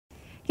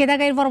Kita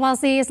ke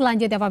informasi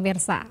selanjutnya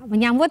pemirsa.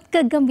 Menyambut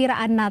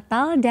kegembiraan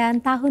Natal dan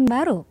Tahun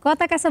Baru,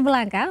 Kota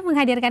Kasablanka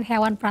menghadirkan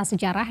hewan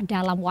prasejarah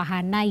dalam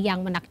wahana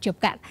yang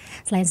menakjubkan.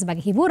 Selain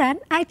sebagai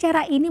hiburan,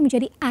 acara ini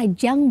menjadi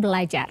ajang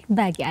belajar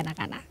bagi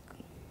anak-anak.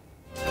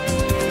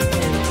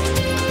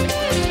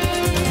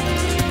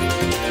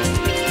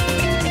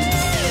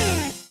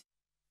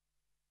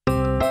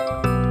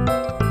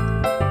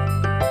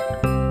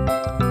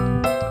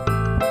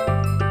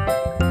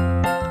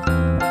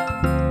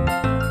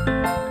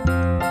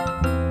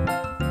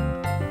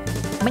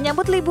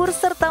 Menyambut libur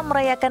serta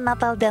merayakan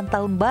Natal dan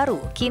Tahun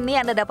Baru, kini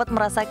Anda dapat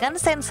merasakan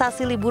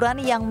sensasi liburan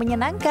yang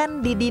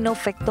menyenangkan di Dino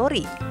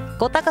Factory,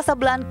 Kota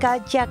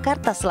Kasablanka,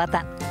 Jakarta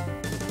Selatan.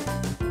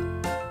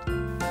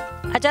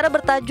 Acara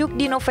bertajuk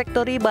Dino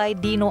Factory by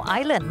Dino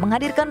Island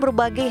menghadirkan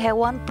berbagai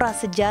hewan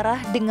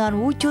prasejarah dengan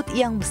wujud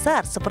yang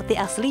besar seperti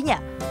aslinya,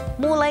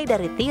 mulai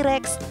dari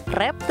T-Rex,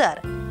 raptor,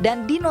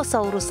 dan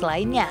dinosaurus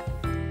lainnya.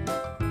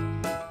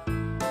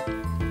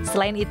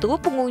 Selain itu,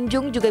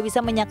 pengunjung juga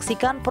bisa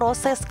menyaksikan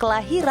proses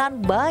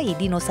kelahiran bayi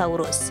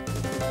dinosaurus.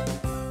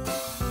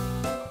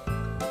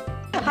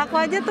 Aku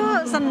aja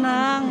tuh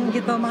senang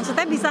gitu,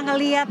 maksudnya bisa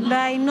ngelihat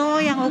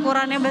dino yang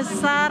ukurannya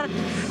besar,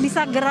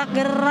 bisa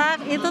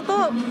gerak-gerak, itu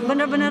tuh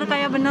bener-bener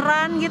kayak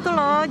beneran gitu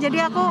loh.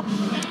 Jadi aku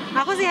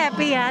sih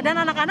happy ya,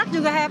 dan anak-anak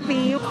juga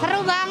happy.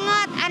 Seru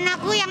banget,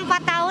 anakku yang 4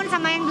 tahun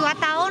sama yang 2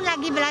 tahun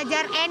lagi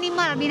belajar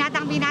animal,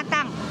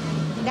 binatang-binatang.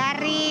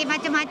 Dari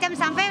macam-macam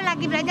sampai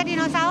lagi belajar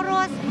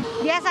dinosaurus.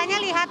 Biasanya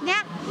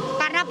lihatnya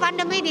karena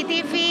pandemi di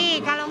TV,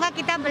 kalau enggak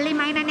kita beli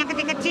mainan yang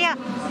kecil-kecil.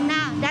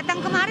 Nah, datang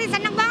kemari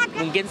seneng banget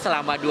kan? Mungkin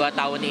selama 2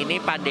 tahun ini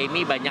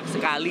pandemi banyak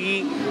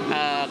sekali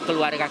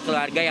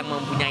keluarga-keluarga yang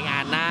mempunyai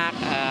anak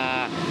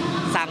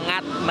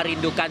sangat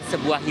merindukan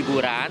sebuah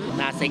hiburan.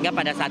 Nah, sehingga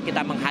pada saat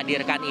kita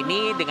menghadirkan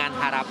ini dengan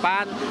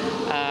harapan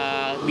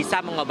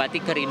bisa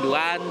mengobati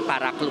kerinduan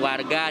para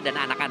keluarga dan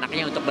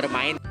anak-anaknya untuk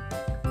bermain.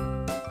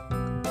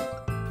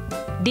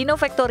 Dino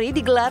Factory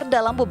digelar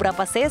dalam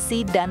beberapa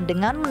sesi dan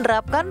dengan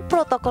menerapkan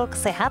protokol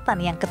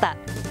kesehatan yang ketat.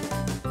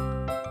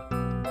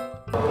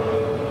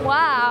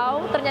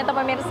 Wow, ternyata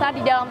pemirsa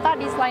di dalam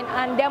tadi selain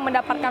Anda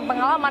mendapatkan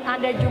pengalaman,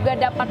 Anda juga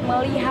dapat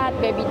melihat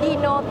baby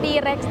dino,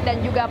 T-Rex, dan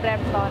juga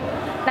raptor.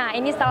 Nah,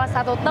 ini salah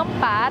satu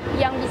tempat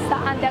yang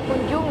bisa Anda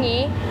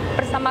kunjungi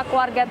bersama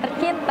keluarga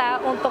tercinta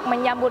untuk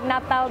menyambut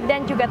Natal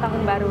dan juga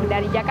Tahun Baru.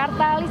 Dari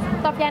Jakarta,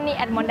 Listofiani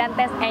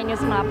Edmondantes,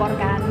 iNews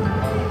melaporkan.